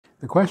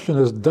The question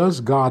is, does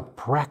God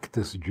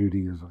practice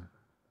Judaism?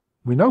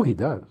 We know he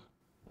does.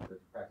 Does he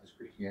practice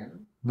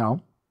Christianity?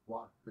 No.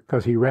 Why?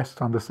 Because he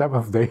rests on the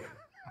seventh day.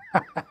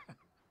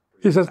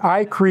 He says,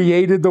 I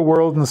created the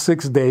world in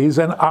 6 days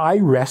and I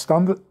rest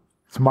on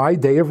it's my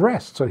day of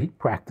rest. So he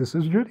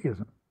practices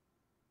Judaism.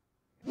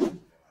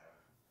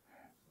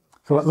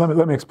 So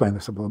let me explain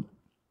this a little.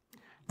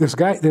 There's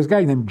a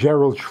guy named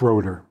Gerald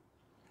Schroeder.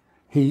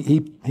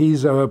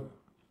 He's a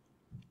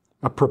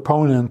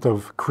proponent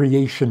of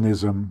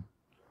creationism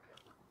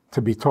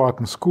to be taught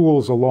in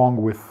schools along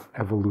with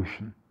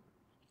evolution.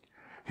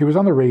 He was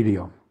on the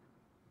radio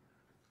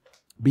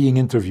being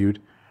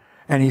interviewed,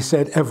 and he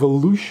said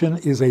evolution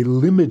is a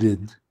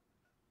limited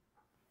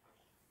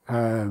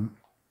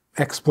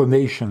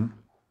explanation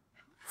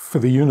for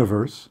the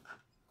universe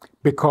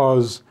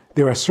because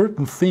there are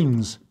certain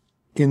things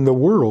in the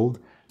world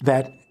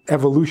that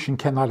evolution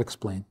cannot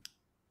explain.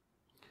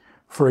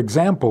 For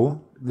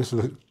example, this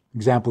is the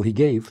example he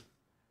gave,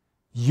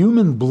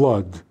 human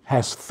blood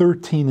has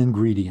 13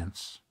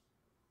 ingredients.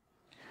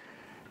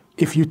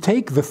 If you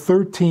take the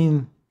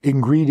 13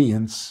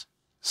 ingredients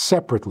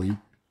separately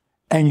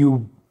and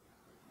you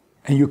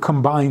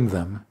combine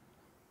them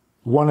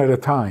one at a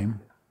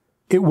time,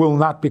 it will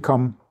not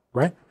become,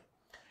 right?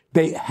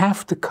 They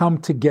have to come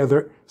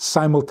together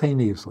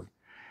simultaneously.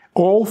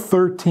 All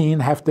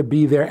 13 have to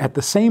be there at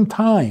the same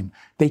time.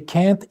 They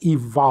can't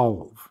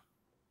evolve.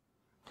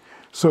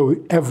 So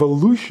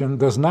evolution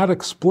does not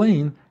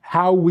explain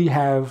how we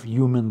have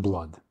human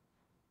blood.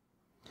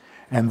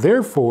 And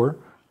therefore,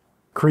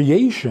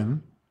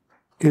 creation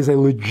is a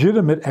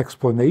legitimate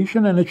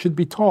explanation and it should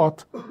be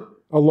taught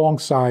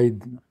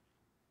alongside.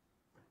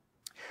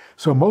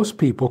 So most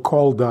people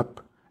called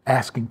up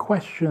asking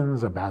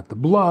questions about the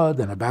blood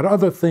and about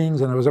other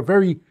things, and it was a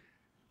very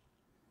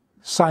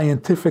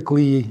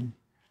scientifically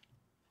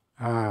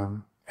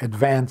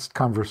advanced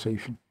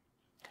conversation.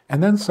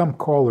 And then some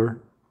caller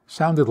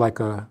sounded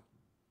like a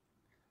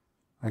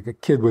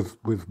kid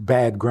with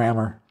bad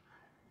grammar.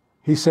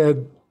 He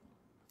said,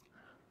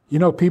 you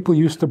know, people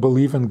used to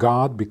believe in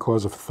God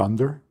because of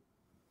thunder.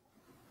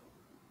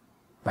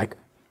 Like,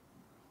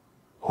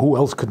 who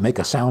else could make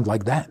a sound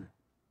like that?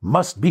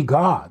 Must be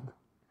God.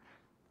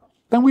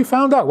 Then we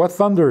found out what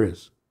thunder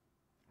is.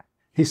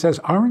 He says,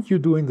 aren't you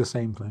doing the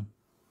same thing?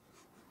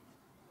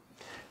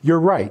 You're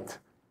right.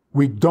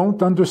 We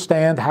don't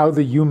understand how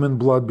the human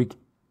blood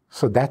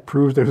so that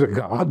proves there's a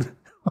God?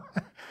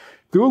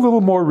 Do a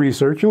little more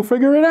research, you'll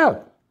figure it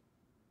out.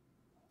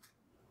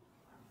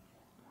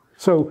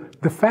 So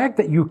the fact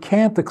that you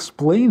can't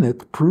explain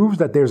it proves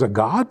that there's a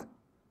God?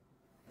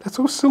 That's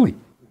so silly.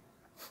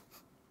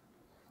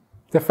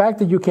 The fact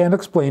that you can't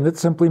explain it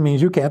simply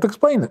means you can't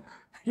explain it.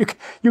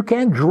 You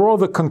can't draw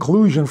the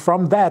conclusion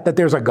from that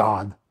there's a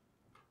God.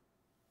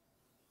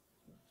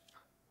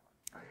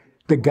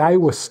 The guy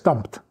was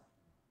stumped.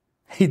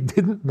 He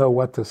didn't know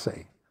what to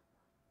say.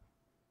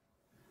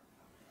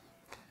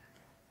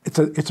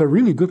 It's a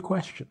really good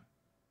question.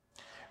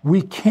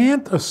 We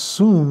can't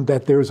assume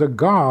that there's a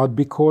God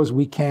because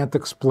we can't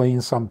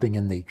explain something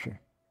in nature.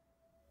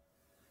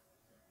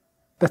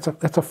 That's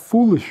a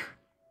foolish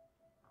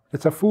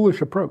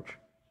approach.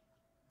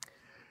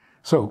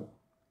 So,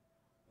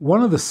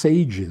 one of the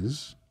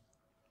sages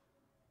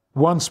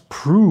once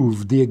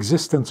proved the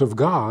existence of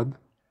God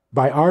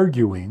by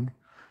arguing,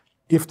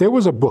 if there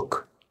was a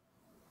book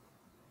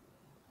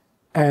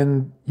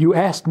and you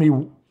asked me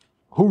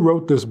who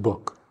wrote this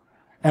book,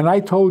 and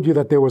I told you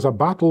that there was a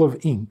bottle of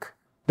ink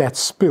that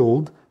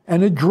spilled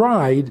and it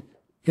dried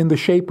in the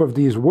shape of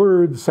these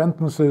words,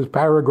 sentences,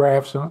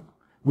 paragraphs,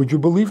 would you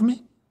believe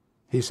me?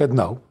 He said,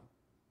 no.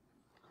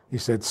 He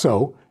said,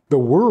 so the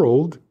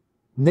world,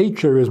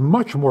 nature is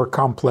much more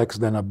complex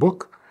than a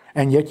book,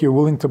 and yet you're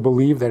willing to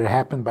believe that it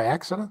happened by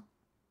accident?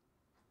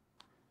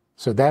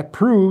 So that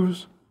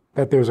proves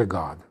that there's a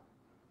God.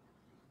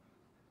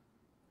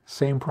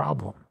 Same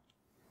problem.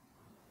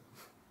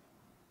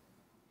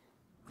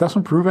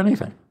 Doesn't prove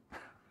anything.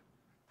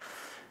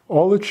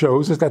 All it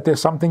shows is that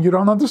there's something you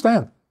don't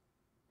understand.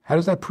 How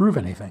does that prove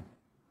anything?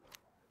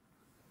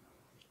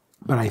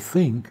 But I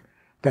think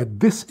that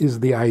this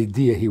is the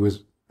idea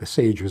the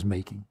sage was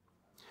making.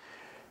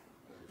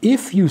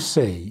 If you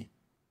say,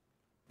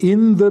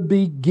 in the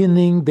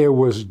beginning there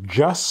was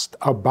just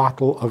a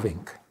bottle of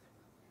ink,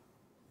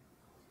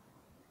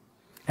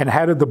 and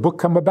how did the book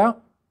come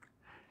about?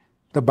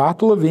 The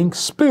bottle of ink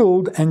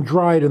spilled and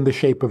dried in the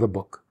shape of the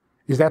book.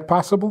 Is that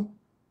possible?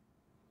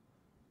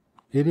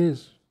 It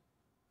is.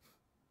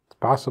 It's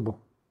possible.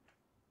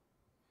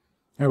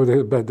 But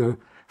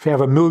if you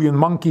have 1 million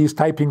monkeys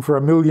typing for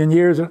 1 million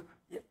years,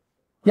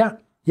 yeah,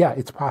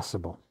 it's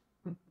possible.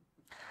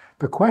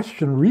 The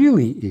question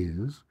really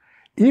is,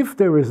 if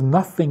there is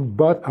nothing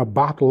but a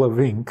bottle of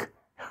ink,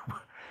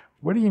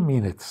 what do you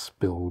mean it's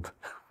spilled?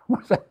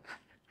 What's that?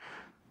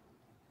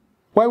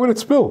 Why would it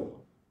spill?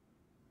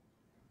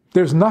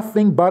 There's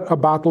nothing but a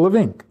bottle of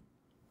ink.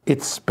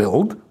 It's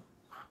spilled.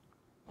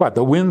 What,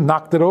 the wind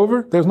knocked it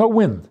over? There's no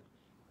wind.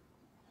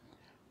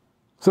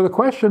 So the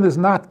question is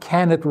not,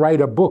 can it write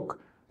a book?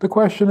 The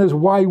question is,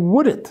 why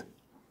would it?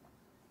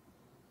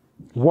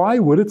 Why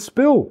would it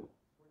spill?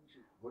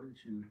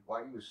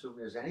 Why do you assume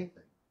there's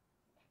anything?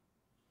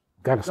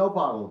 Got No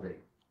bottle of ink.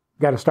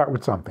 to start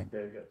with something.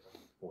 There you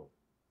go.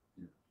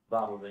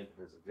 Bottle of ink,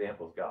 for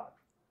example, is God.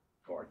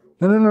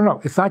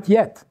 No. It's not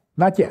yet.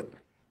 Not yet.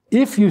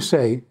 If you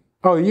say,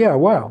 oh yeah,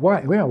 wow,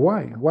 why?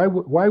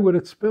 Why would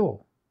it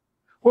spill?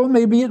 Well,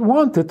 maybe it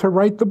wanted to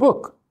write the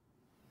book.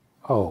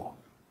 Oh,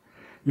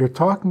 you're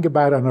talking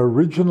about an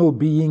original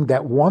being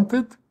that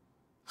wanted?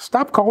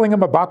 Stop calling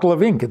him a bottle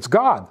of ink. It's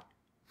God.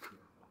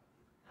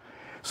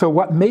 So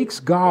what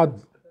makes God...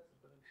 But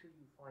until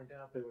you find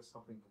out there was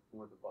something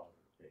before the bottle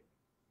of ink.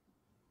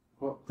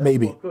 Well,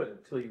 maybe. Well, good,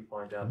 until you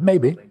find out.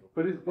 Maybe.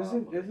 But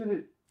isn't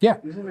it? Yeah.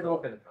 Isn't it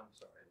all? I'm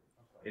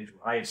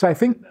sorry. So I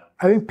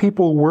think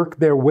people work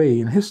their way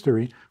in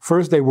history.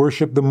 First they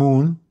worshiped the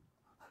moon.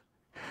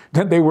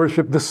 Then they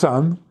worshiped the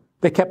sun.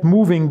 They kept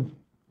moving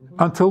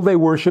until they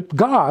worshiped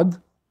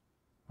God.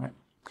 Right?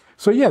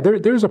 So yeah,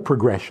 there's a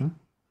progression.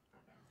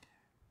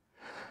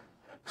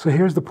 So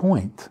here's the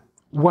point.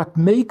 What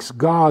makes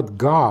God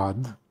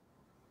God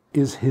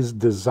is his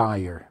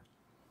desire.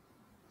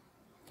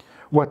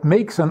 What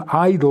makes an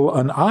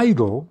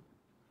idol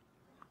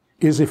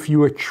is if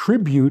you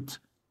attribute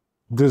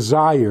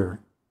desire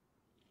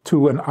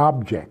to an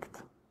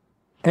object,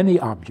 any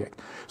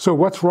object. So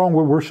what's wrong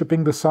with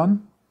worshiping the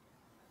sun?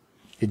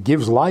 It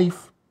gives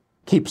life,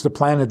 keeps the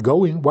planet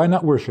going. Why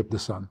not worship the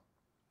sun?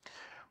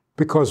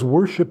 Because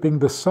worshiping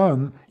the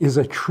sun is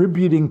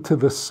attributing to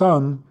the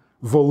sun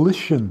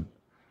volition,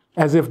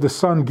 as if the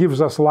sun gives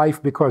us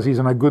life because he's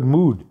in a good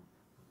mood.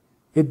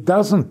 It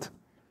doesn't.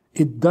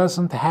 It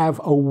doesn't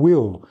have a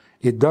will.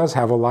 It does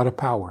have a lot of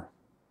power.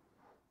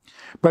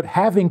 But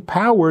having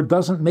power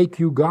doesn't make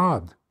you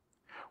God.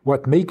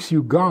 What makes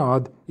you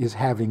God is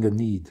having a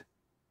need.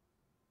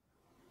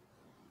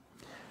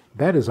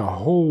 That is a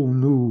whole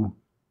new,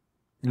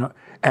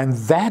 and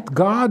that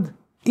God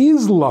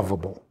is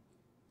lovable.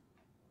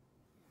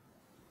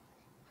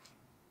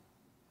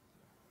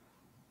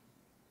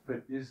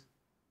 But is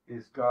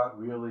God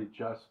really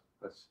just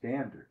a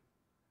standard?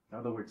 In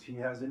other words, he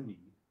has a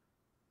need.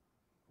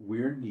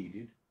 We're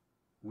needed.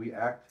 We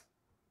act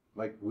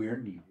like we're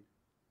needed,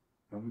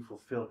 and we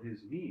fulfill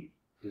his need.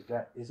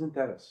 Isn't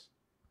that a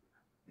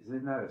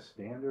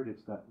standard?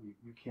 It's not.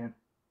 You can't.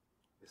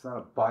 It's not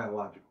a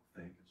biological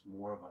thing. It's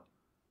more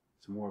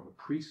of a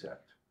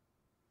precept.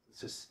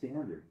 It's a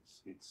standard.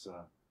 It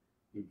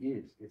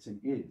is. It's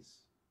an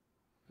is.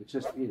 It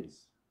just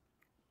is.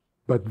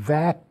 But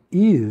that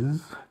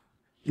is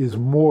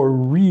more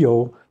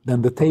real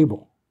than the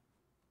table.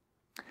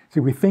 See,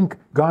 we think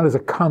God is a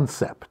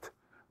concept,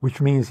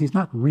 which means he's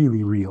not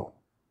really real.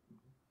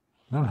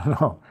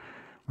 No.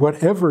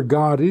 Whatever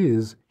God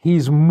is,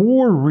 he's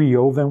more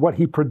real than what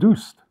he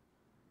produced.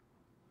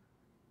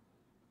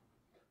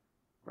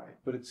 Right.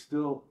 But it's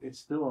still a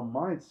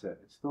mindset.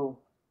 It's still.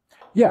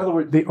 Yeah. In other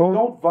words,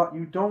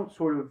 you don't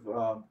sort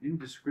of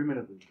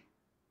indiscriminately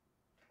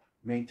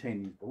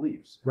maintain these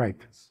beliefs. Right.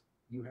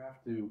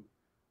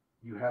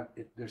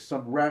 There's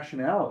some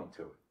rationality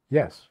to it.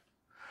 Yes.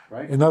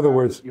 Right. In other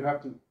words, you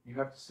have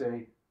to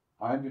say,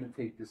 I'm going to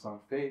take this on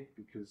faith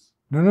because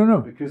no.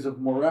 because of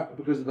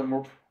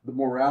the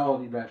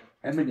morality that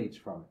emanates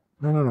from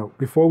it. No.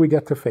 Before we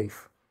get to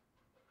faith,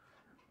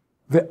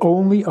 the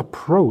only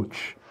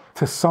approach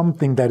to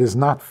something that is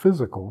not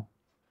physical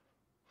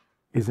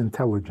is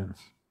intelligence,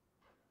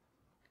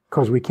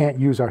 because we can't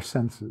use our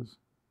senses.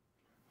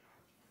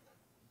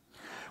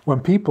 When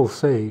people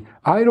say,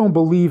 I don't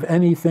believe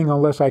anything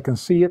unless I can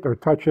see it or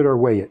touch it or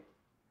weigh it,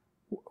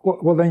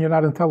 well, then you're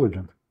not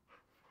intelligent.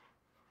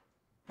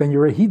 Then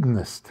you're a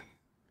hedonist.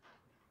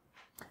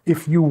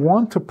 If you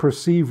want to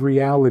perceive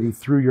reality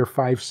through your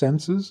five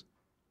senses,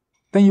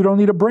 then you don't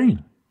need a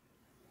brain.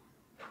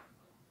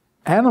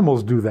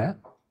 Animals do that.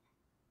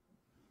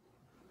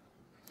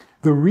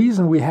 The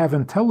reason we have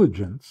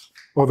intelligence,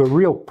 or the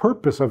real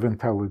purpose of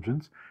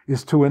intelligence,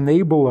 is to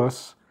enable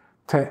us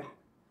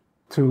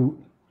to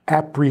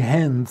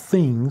apprehend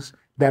things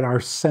that our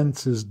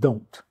senses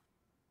don't.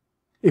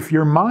 If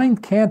your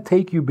mind can't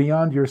take you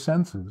beyond your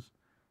senses,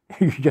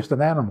 you're just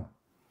an animal.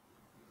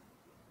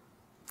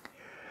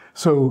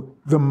 So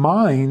the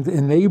mind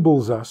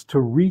enables us to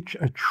reach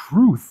a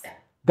truth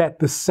that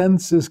the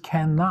senses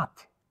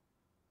cannot.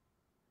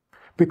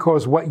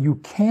 Because what you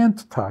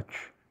can't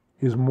touch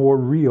is more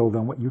real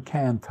than what you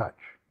can touch.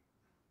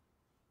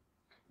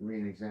 Give me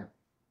an example.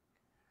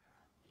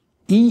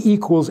 E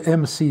equals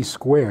mc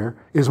squared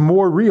is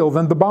more real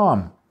than the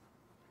bomb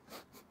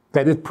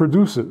that it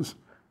produces.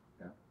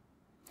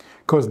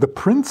 Because the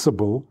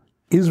principle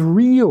is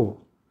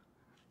real.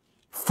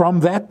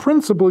 From that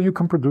principle, you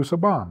can produce a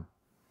bomb.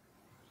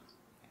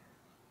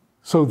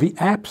 So the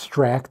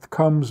abstract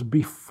comes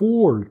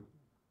before.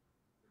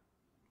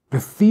 The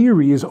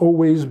theory is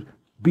always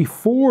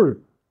before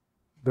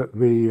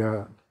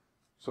the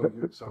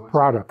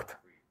product.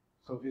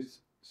 So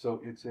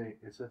it's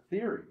a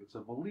theory. It's a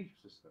belief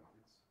system.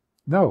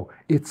 No,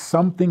 it's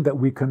something that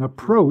we can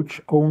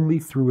approach only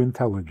through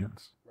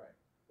intelligence. Right.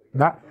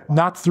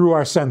 Not through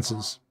our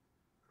senses.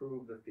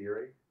 Prove the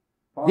theory.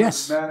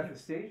 Yes.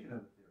 Manifestation of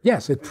the theory.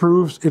 Yes, it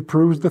proves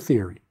the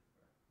theory.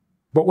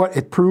 But what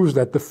it proves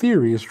that the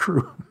theory is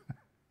true.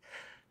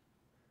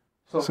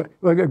 So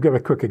I'll give a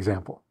quick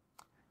example.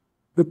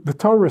 The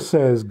Torah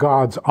says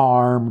God's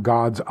arm,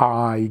 God's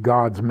eye,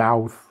 God's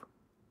mouth.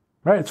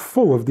 Right? It's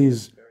full of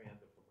these.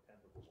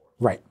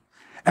 Right.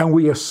 And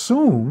we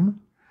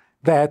assume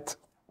that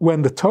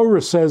when the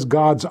Torah says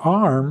God's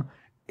arm,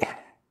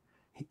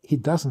 he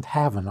doesn't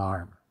have an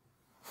arm.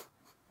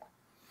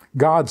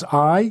 God's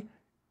eye,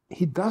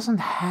 he doesn't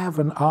have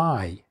an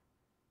eye.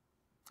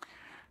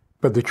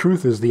 But the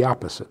truth is the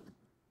opposite.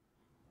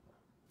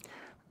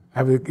 I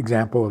have an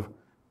example of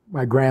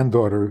my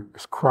granddaughter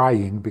is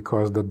crying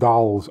because the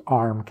doll's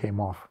arm came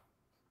off.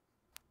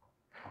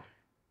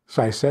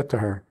 So I said to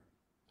her,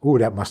 "Ooh,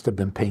 that must have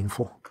been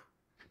painful."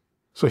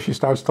 So she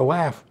starts to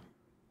laugh.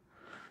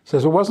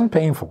 Says, "It wasn't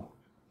painful."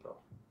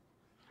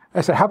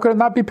 I said, "How could it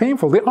not be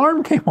painful? The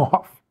arm came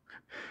off."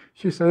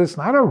 She said, "It's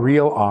not a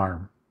real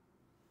arm."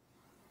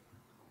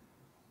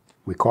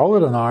 We call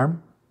it an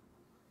arm,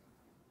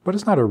 but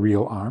it's not a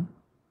real arm.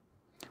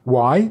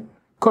 Why?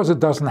 Because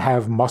it doesn't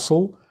have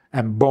muscle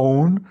and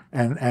bone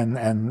and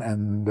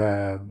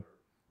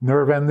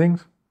nerve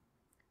endings.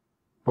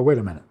 But wait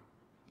a minute.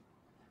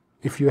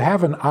 If you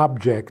have an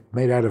object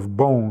made out of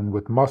bone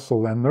with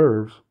muscle and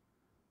nerves,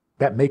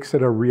 that makes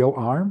it a real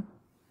arm?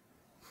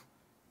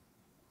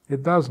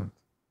 It doesn't.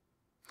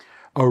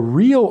 A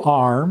real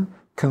arm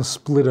can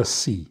split a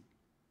sea.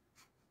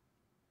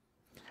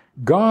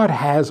 God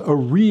has a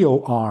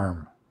real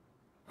arm,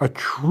 a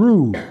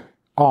true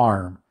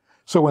arm.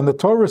 So when the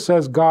Torah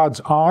says God's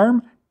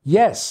arm,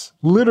 yes,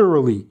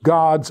 literally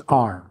God's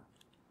arm.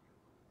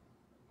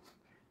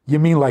 You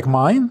mean like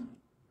mine?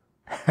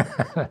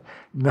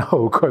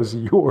 No, because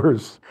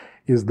yours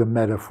is the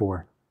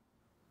metaphor.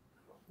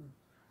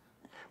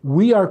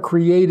 We are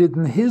created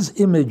in His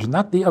image,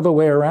 not the other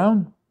way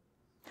around.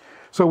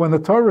 So when the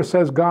Torah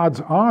says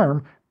God's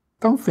arm,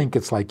 don't think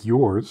it's like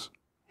yours.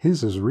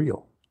 His is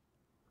real.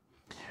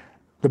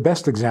 The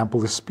best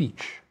example is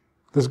speech.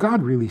 Does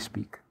God really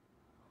speak?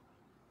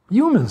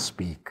 Humans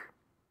speak,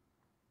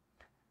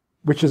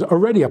 which is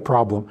already a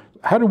problem.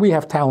 How do we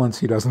have talents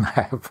He doesn't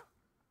have?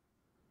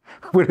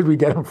 Where did we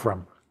get them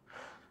from?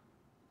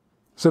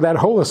 So that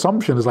whole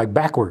assumption is like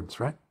backwards,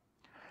 right?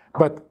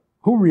 But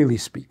who really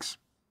speaks?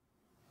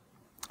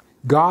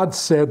 God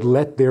said,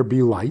 "Let there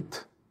be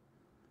light,"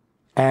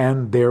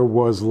 and there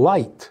was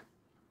light.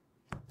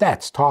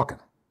 That's talking.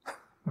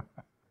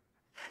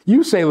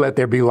 You say, "Let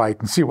there be light,"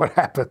 and see what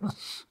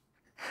happens.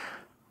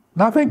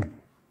 Nothing.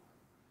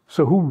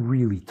 So who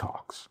really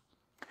talks?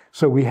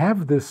 So we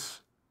have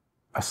this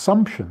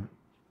assumption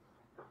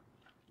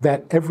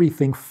that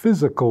everything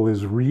physical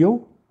is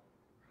real.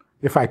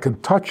 If I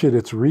can touch it,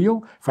 it's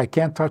real. If I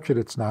can't touch it,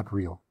 it's not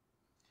real.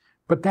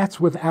 But that's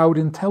without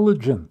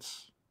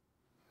intelligence.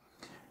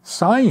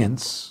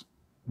 Science,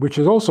 which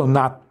is also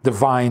not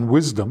divine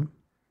wisdom,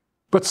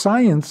 but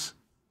science,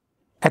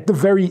 at the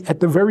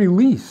very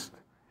least,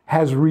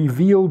 has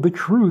revealed the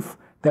truth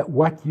that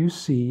what you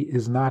see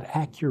is not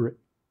accurate.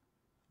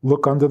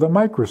 Look under the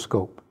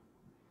microscope.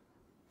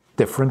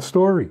 Different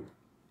story.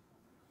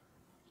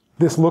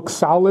 This looks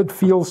solid,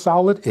 feels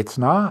solid. It's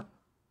not.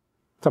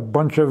 It's a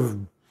bunch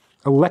of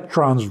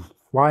electrons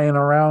flying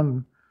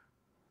around.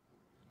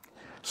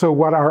 So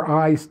what our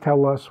eyes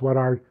tell us, what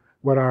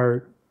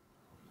our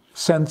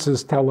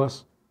senses tell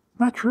us,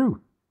 not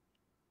true.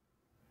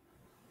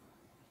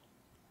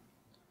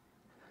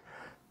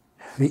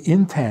 The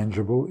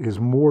intangible is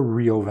more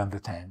real than the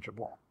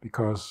tangible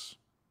because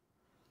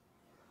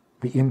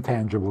the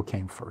intangible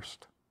came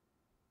first.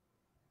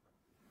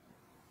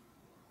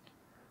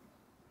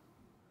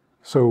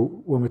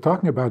 So when we're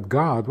talking about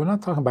God, we're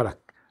not talking about a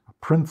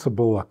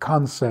principle, a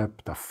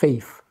concept, a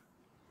faith.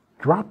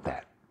 Drop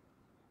that.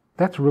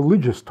 That's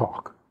religious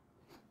talk.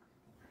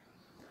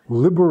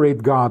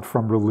 Liberate God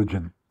from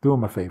religion. Do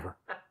him a favor.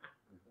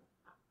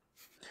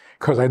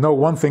 Because I know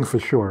one thing for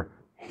sure,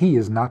 he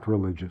is not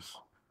religious.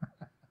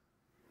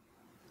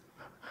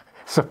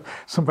 So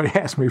somebody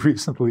asked me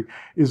recently,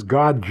 is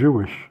God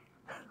Jewish?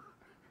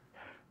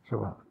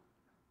 So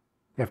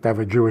you have to have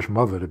a Jewish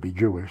mother to be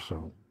Jewish,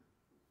 so.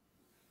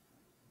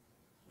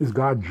 Is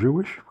God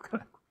Jewish?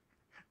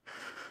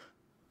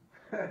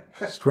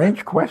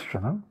 Strange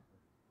question, huh?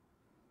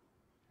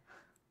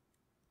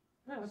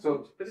 Yeah,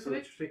 So- but it's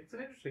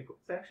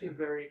actually a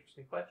very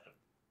interesting question.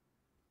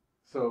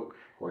 So,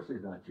 Of course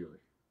he's not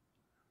Jewish.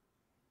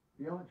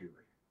 Beyond Jewish.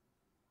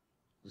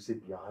 You say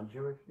beyond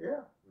Jewish?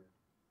 Yeah.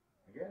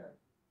 Yeah.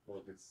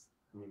 Well, if it's,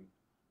 I mean,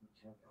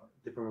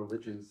 different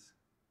religions.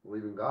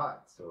 Believe in God,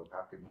 so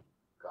how can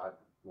God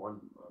one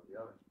or the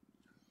other?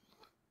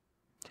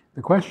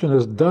 The question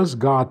is, does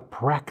God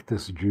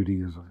practice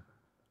Judaism?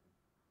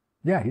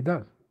 Yeah, he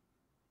does.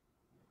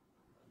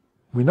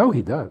 We know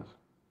he does.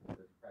 Does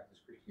he practice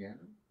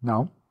Christianity?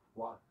 No,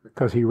 Why?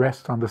 because he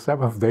rests on the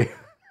seventh day.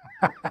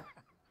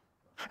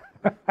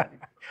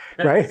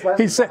 Right?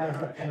 He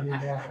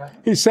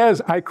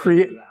says, I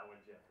create.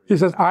 He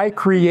says, I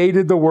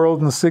created the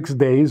world in 6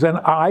 days and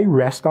I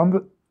rest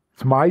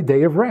it's my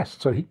day of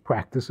rest. So he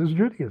practices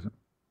Judaism.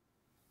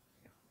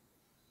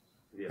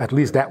 At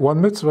least that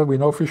one mitzvah we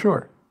know for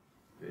sure.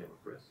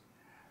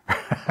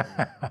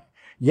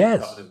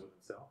 Yes.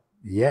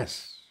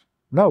 Yes.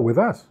 No, with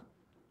us.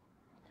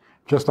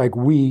 Just like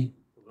we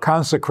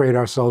consecrate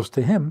ourselves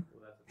to him,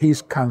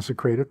 he's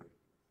consecrated.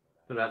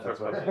 So that's our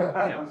question.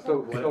 Yeah.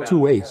 So Two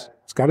ways.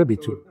 It's got to be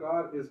two.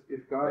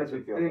 If God is a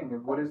thing,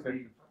 then what is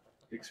the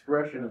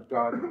expression of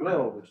God's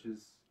will, which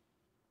is,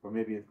 or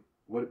maybe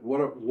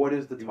what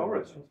is the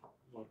Torah?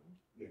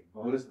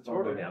 What is the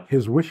Torah?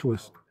 His wish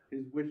list.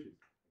 His wishes.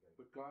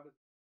 But God is...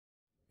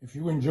 If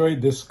you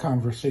enjoyed this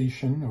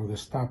conversation or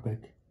this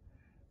topic,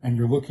 and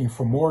you're looking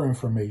for more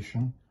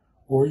information,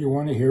 or you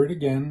want to hear it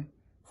again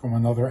from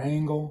another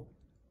angle,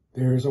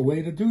 there's a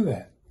way to do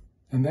that.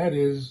 And that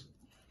is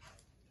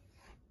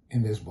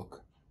in this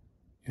book.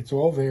 It's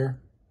all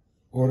there.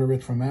 Order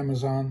it from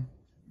Amazon.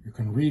 You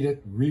can read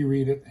it,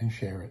 reread it, and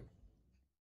share it.